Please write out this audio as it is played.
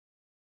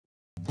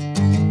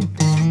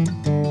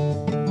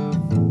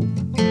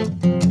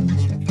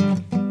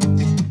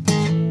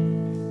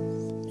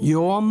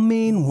You're a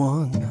mean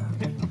one,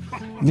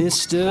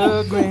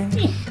 Mr.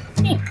 Grinch.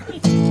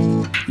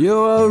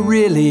 You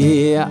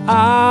really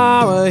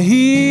are a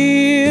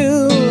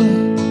heel.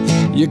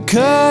 You're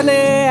cuddly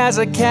as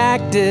a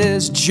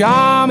cactus,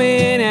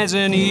 charming as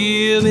an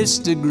eel,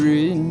 Mr.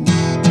 Grinch.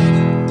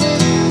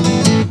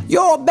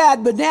 You're a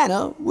bad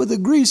banana with a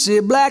greasy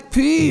black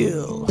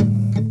peel.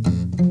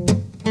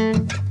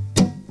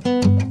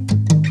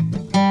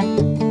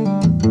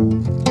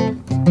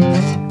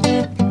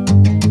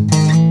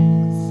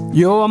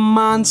 You're a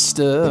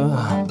monster,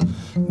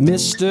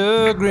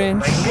 Mr.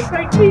 Grinch.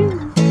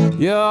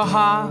 Your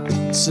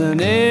heart's an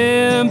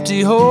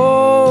empty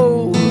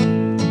hole.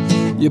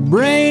 Your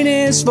brain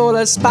is full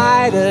of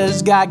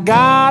spiders, got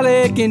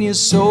garlic in your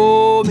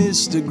soul,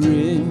 Mr.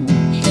 Grinch.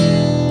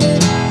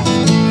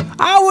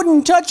 I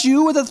wouldn't touch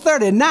you with a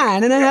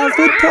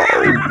 39.5-foot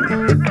pole.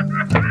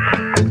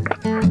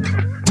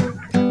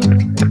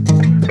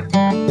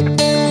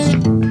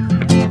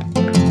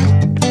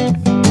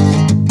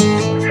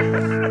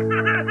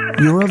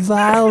 You're a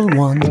vile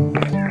one,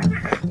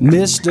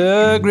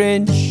 Mr.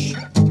 Grinch.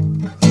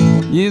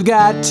 You've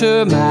got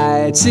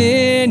termites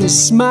in your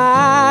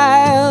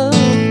smile.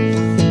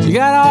 You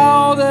got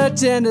all the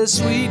tender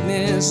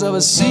sweetness of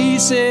a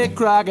seasick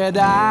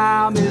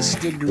crocodile,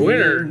 Mr. Grinch.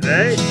 Winners,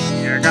 eh?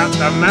 You got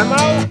the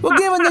memo? Well,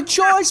 given the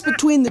choice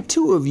between the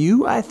two of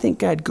you, I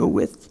think I'd go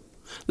with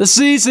the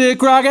seasick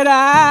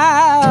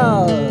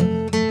crocodile.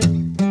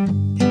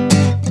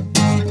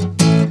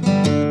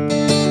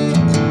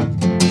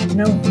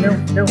 No.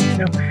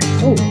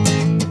 Oh,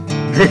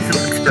 this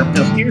looks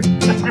familiar.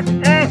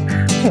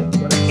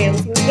 But I can't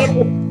see the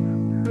devil.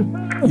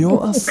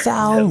 You're a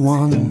foul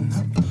one,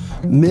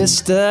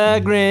 Mr.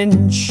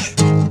 Grinch.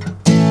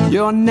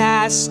 You're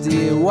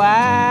nasty,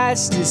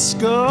 wasty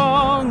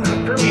skunk.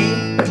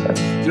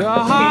 Your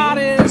heart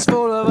is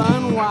full of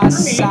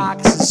unwashed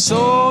socks. Your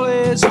soul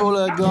is full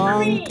of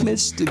gunk,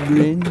 Mr.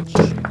 Grinch.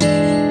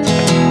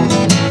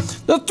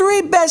 The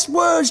three best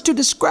words to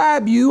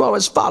describe you are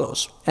as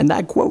follows, and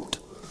I quote: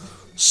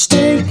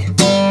 stink,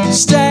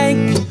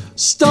 stank,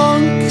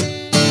 stunk.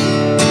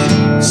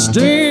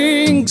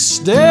 Stink,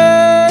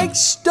 stank,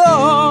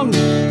 stunk.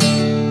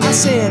 I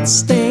said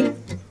stink,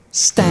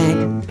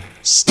 stank,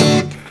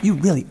 stunk. You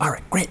really are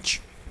a Grinch.